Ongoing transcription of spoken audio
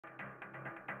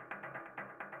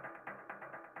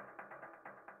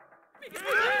Get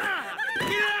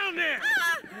down there!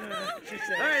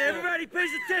 All right, everybody pays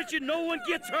attention. No one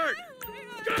gets hurt.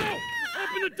 Go!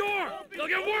 Open the door! They'll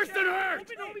get worse than hurt!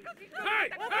 Hey!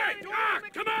 Hey!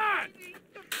 Come on!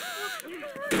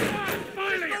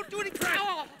 Finally! Don't do anything!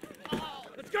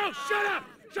 Let's go! Shut up!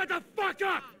 Shut the fuck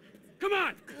up! Come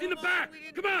on! In the back!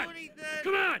 Come on!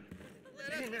 Come on!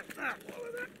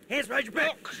 Hands behind your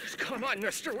back! Oh, come on,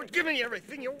 mister. We're giving you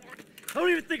everything you want. Don't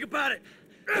even think about it!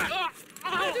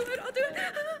 I'll do it, I'll do it.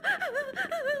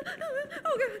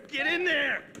 Oh, God. Get in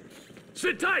there!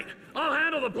 Sit tight! I'll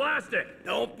handle the blasting!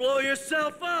 Don't blow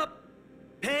yourself up!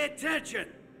 Pay attention!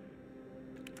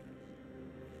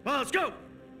 Well, let's go!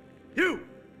 You!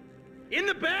 In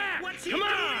the back! What's he Come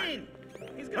doing? on!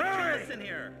 He's gonna kill us in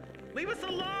here. Leave us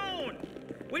alone!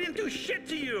 We didn't do shit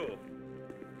to you!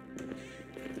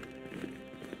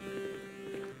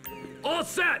 All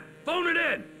set! Phone it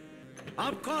in!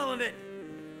 I'm calling it!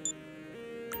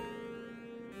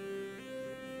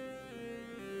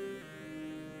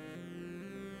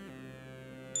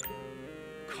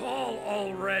 Call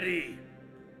already!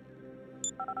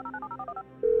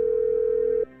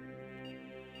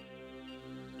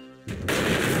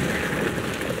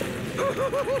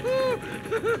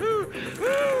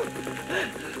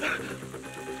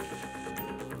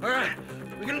 All right,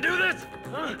 we gonna do this?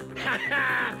 Huh?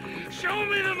 Show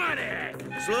me the money!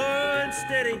 Slow and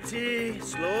steady, T.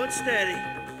 Slow and steady.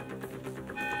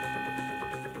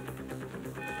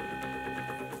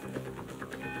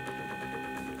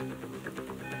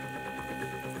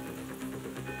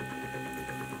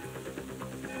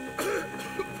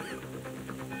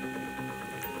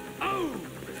 Oh!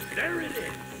 There it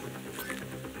is!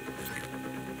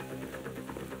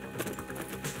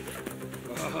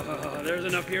 There's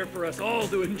enough here for us all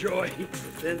to enjoy.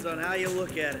 Depends on how you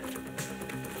look at it.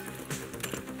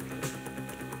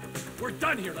 We're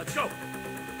done here, let's go!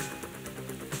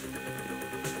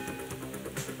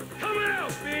 Coming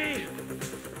out, B!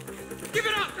 Give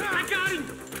it up! I got him!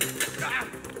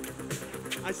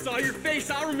 I saw your face.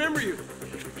 I'll remember you.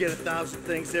 Get 1,000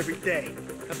 things every day.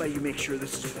 How about you make sure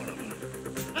this is one of them?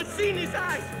 I've seen his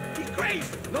eyes. He's crazy.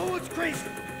 No one's crazy.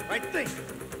 Right think.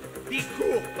 Be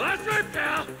cool. That's right,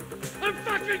 pal! I'm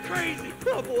fucking crazy!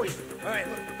 Oh, boy. All right,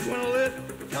 look. You want to live?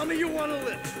 Tell me you want to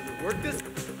live. Work this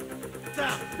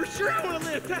out. For sure I want to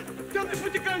live. Tell me to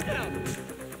put the gun down.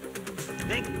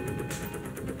 Think.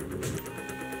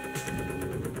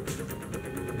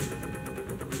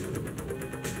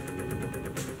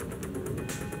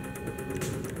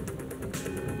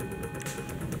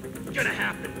 Gonna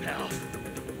happen, pal.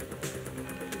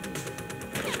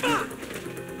 Fuck!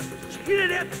 You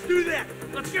didn't have to do that.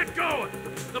 Let's get going!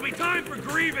 There'll be time for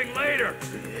grieving later!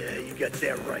 Yeah, you got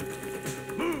that right.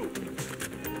 Move!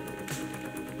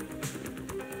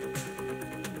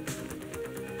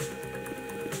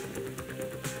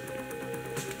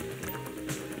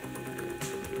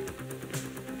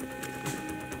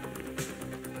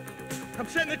 I'm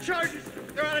setting the charges.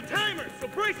 They're on a timer, so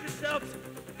brace yourselves.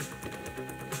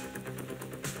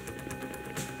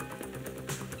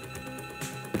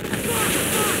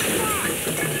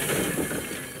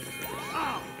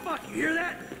 Oh, fuck, you hear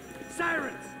that?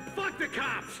 Sirens! Fuck the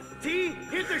cops. T,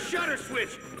 hit the shutter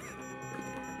switch.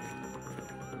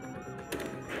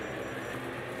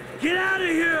 Get out of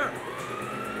here!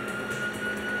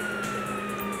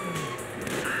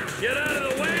 Get out of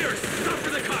the way or suffer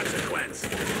the consequence!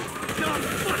 Dumb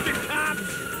fucking cops!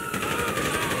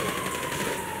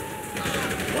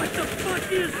 What the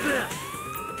fuck is this?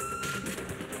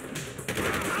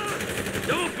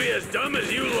 Don't be as dumb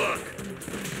as you look!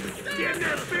 Get in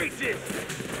their faces.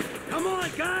 Come on,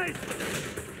 guys!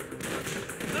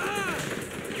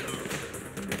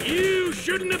 You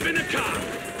shouldn't have been a cop!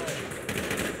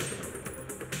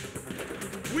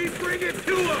 We bring it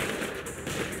to them.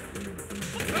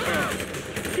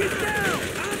 Get down!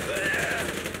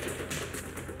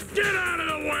 Get out of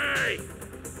the way!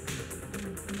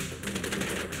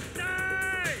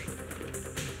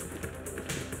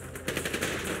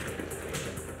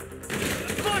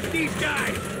 Fuck these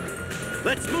guys.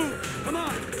 Let's move! Come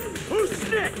on! Who's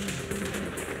snitch?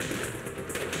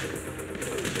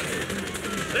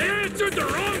 They answered the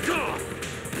wrong call!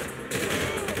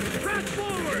 Press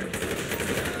forward!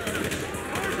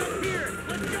 Cars up here!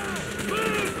 Let's go!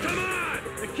 Move! Come on!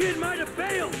 The kid might have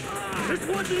failed! This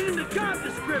wasn't in the job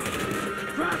description!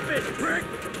 Drop it, prick!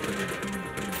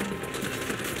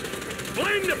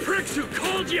 Blame the pricks who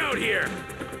called you out here!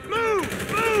 Move!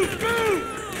 Move!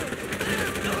 Move!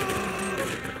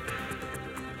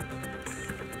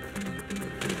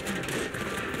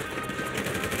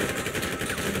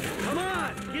 Come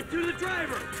on! Get to the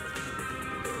driver!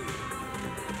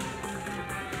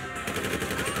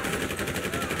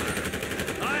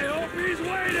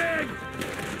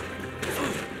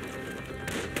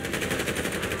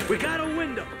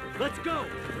 Let's go!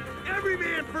 Every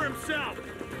man for himself!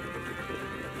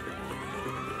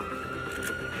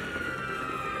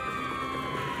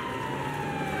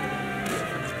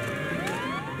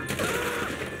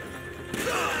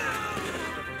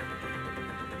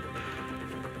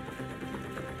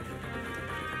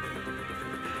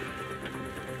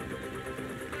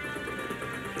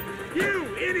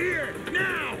 You, in here,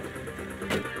 now!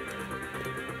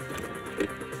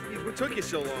 Steve, what took you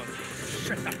so long?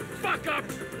 Shut the fuck up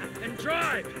and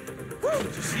drive! Woo!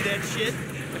 Did you see that shit?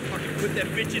 Fucking put that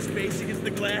bitch's face against the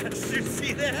glass. Did you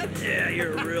see that? Yeah,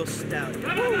 you're a real stout. Fuck,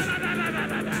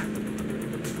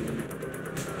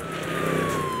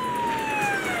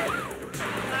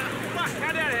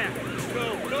 How'd that happen? Go!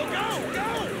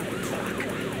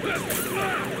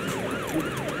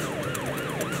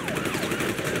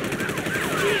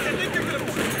 Jeez, I think they're gonna...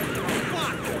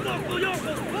 Fuck! Look, we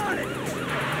almost got it!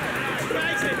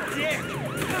 Guy's a dick!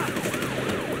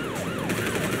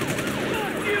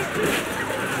 Fuck you!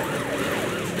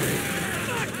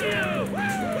 Fuck you!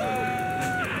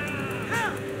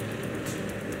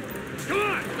 Come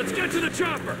on, let's get to the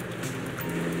chopper!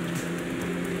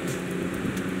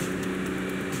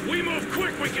 We move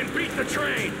quick, we can beat the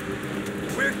train!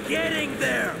 We're getting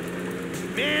there!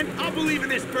 Man, I'll believe in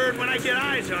this bird when I get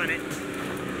eyes on it.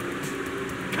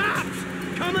 Cops!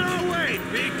 Coming our way!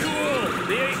 Be cool!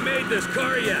 They ain't made this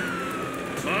car yet.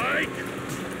 Mike?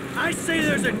 I say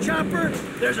there's a chopper,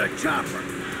 there's a chopper.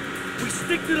 We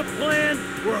stick to the plan,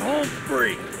 we're home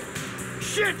free.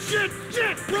 Shit!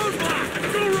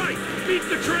 Roadblock! Go right! Beat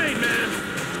the train, man!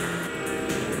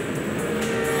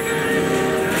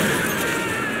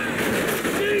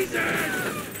 Jesus!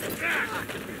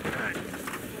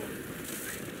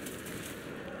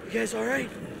 You guys all right?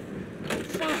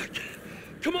 Fuck!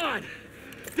 Come on!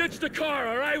 Ditch the car,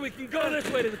 all right? We can go this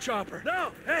way to the chopper.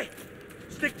 No, hey!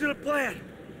 Stick to the plan.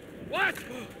 What?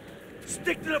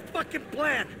 Stick to the fucking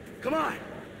plan. Come on.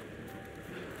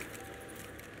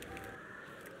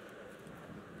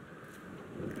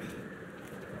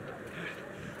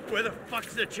 Where the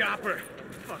fuck's the chopper?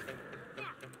 Fuck.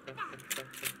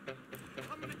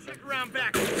 I'm gonna check around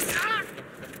back. Ah!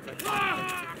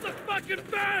 Oh, the fucking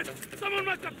bed! Someone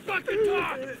must have fucking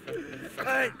talked! All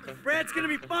right, Brad's gonna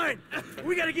be fine.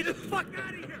 We gotta get the fuck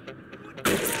out of here.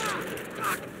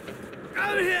 Fuck!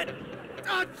 I'm hit.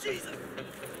 Oh, Jesus.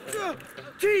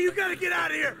 T, you gotta get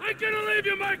out of here. I'm gonna leave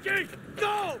you, Mikey!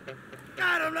 Go!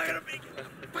 God, I'm not gonna make it.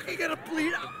 I'm fucking gonna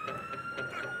bleed out.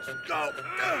 Go.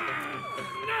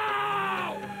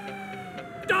 No!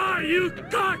 Die, you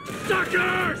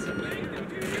cocksuckers!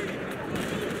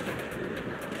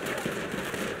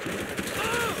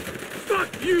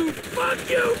 Fuck you! Fuck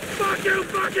you! Fuck you!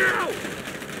 Fuck you!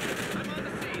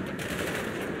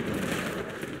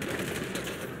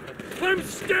 I'm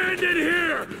standing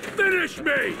here! Finish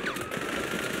me!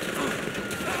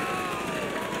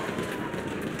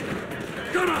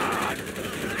 Come on!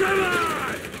 Come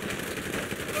on!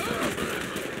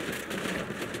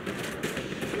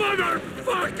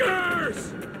 Motherfuckers!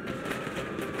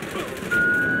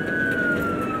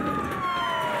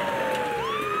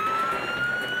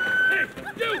 Hey,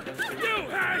 you!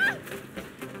 Hey!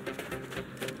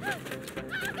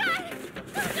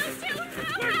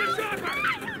 Where's the chopper?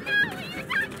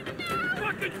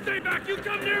 Fucking stay back! You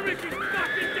come near me, she's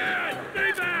fucking dead!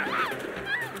 Stay back!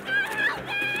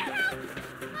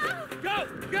 Go!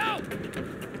 Go!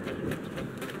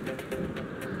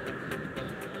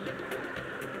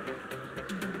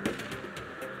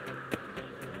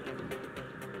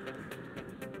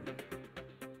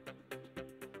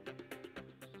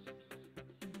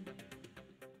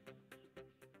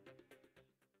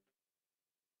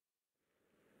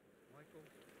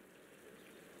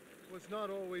 Was not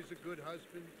always a good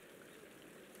husband,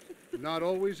 not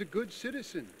always a good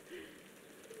citizen.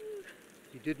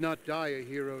 He did not die a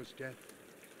hero's death,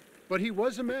 but he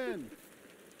was a man.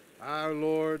 Our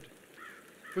Lord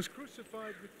was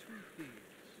crucified with 2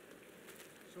 thieves,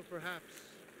 so perhaps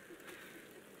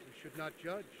we should not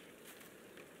judge.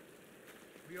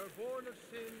 We are born of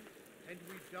sin, and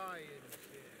we die in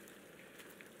sin.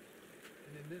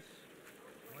 And in this,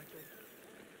 Michael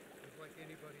is like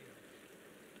anybody else.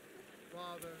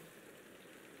 Father,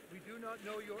 we do not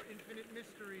know your infinite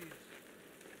mysteries,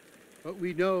 but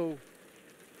we know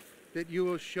that you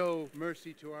will show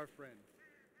mercy to our friend.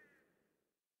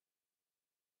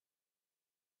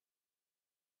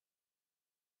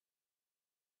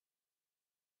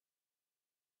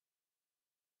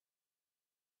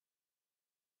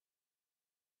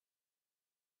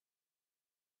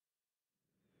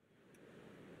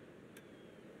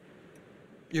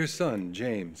 Your son,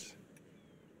 James.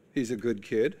 He's a good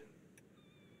kid.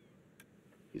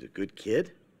 He's a good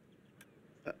kid?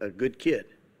 A good kid.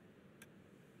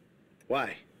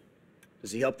 Why?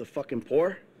 Does he help the fucking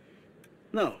poor?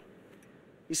 No.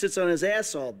 He sits on his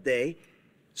ass all day,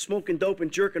 smoking dope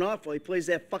and jerking off while he plays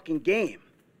that fucking game.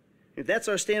 If that's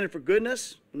our standard for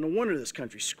goodness, no wonder this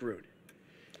country's screwed.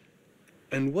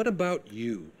 And what about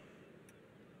you?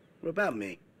 What about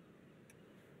me?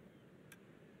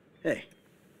 Hey.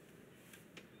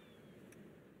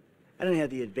 I don't have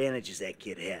the advantages that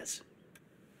kid has.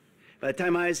 By the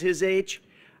time I was his age,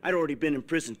 I'd already been in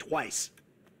prison twice.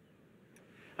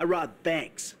 I robbed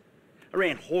banks. I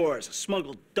ran whores. I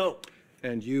smuggled dope.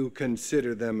 And you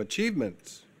consider them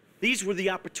achievements? These were the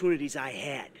opportunities I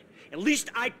had. At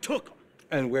least I took them.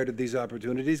 And where did these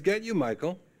opportunities get you,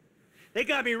 Michael? They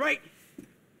got me right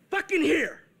fucking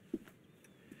here.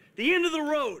 The end of the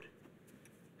road.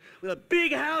 With a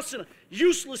big house and a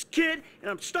useless kid, and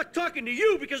I'm stuck talking to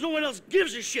you because no one else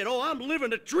gives a shit. Oh, I'm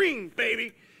living a dream,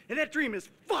 baby. And that dream is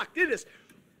fucked. It is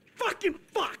fucking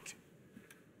fucked.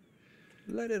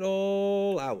 Let it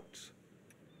all out.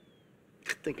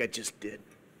 I think I just did.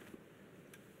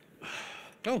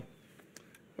 Oh,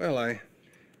 well, I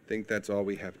think that's all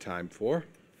we have time for.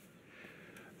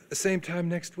 The same time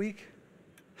next week?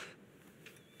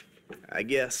 I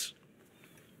guess.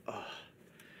 Oh.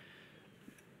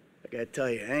 I gotta tell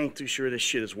you, I ain't too sure this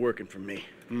shit is working for me.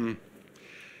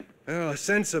 Well, a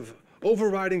sense of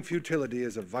overriding futility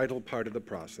is a vital part of the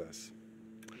process.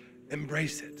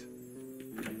 Embrace it.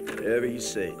 Whatever you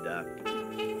say, Doc.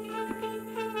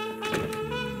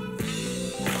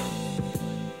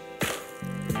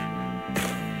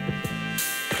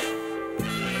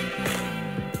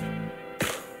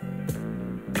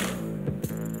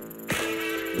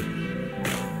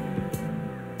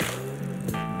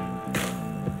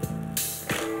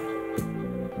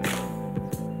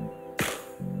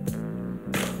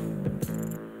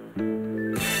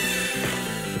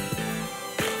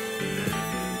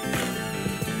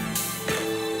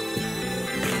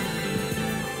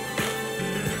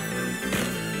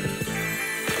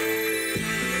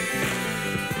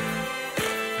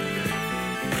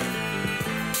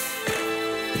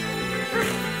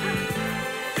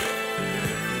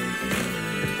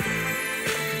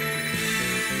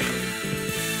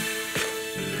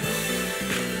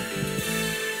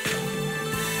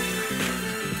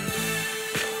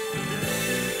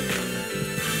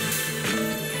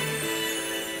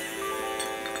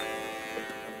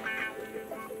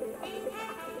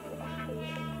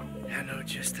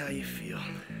 Just how you feel.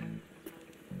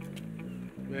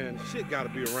 Man, shit gotta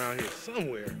be around here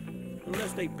somewhere.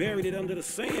 Unless they buried it under the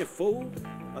sand, fool.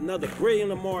 Another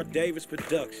brilliant Lamar Davis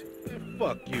production. Man,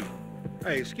 fuck you.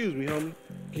 Hey, excuse me, homie.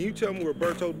 Can you tell me where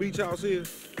Berto Beach House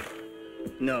is?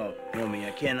 No, homie,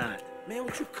 I cannot. Man,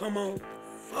 would you come on?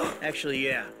 Fuck. Actually,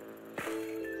 yeah.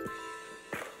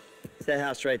 It's that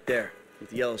house right there, with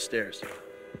the yellow stairs.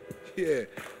 Yeah,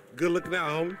 good looking out,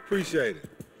 homie. Appreciate it.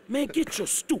 Man, get your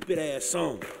stupid ass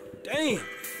on. Damn, why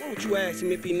don't you ask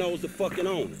him if he knows the fucking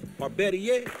owner? Or better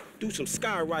yet, do some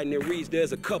skywriting that reads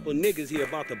there's a couple niggas here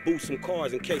about to boost some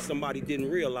cars in case somebody didn't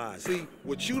realize. See,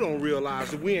 what you don't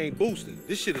realize is we ain't boosting.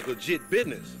 This shit is legit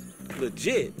business.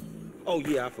 Legit? Oh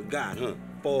yeah, I forgot, huh?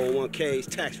 401ks,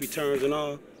 tax returns and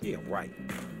all? Yeah, right.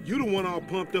 You the one all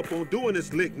pumped up on doing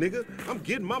this lick, nigga. I'm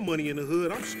getting my money in the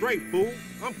hood. I'm straight, fool.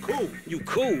 I'm cool. You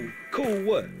cool? Cool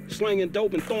what? Slinging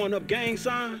dope and throwing up gang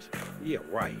signs? Yeah,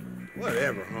 right.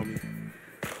 Whatever, homie.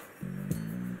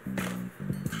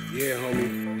 Yeah,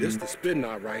 homie, this the spin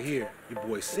knot right here. Your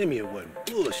boy Simeon wasn't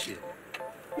bullshit.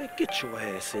 Man, get your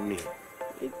ass in there.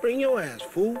 Hey, bring your ass,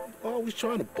 fool. Always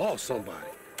trying to boss somebody.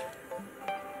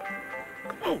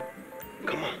 Come on.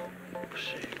 Come on.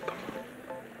 Shit, come on.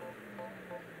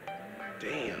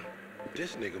 Damn,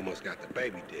 this nigga must got the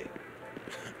baby dick.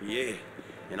 Yeah,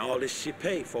 and all this shit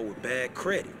paid for with bad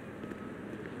credit.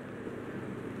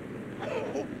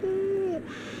 Oh,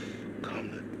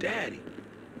 come to daddy.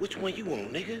 Which one you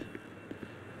want, nigga?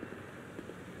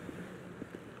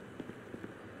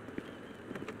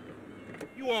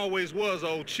 You always was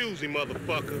old choosy,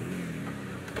 motherfucker.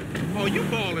 Oh, you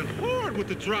ballin' hard with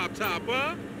the drop top,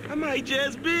 huh? I might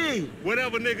just be.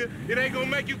 Whatever, nigga. It ain't gonna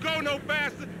make you go no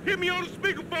faster. Hit me on the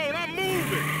speakerphone. I'm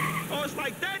moving. Oh, it's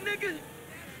like that, nigga?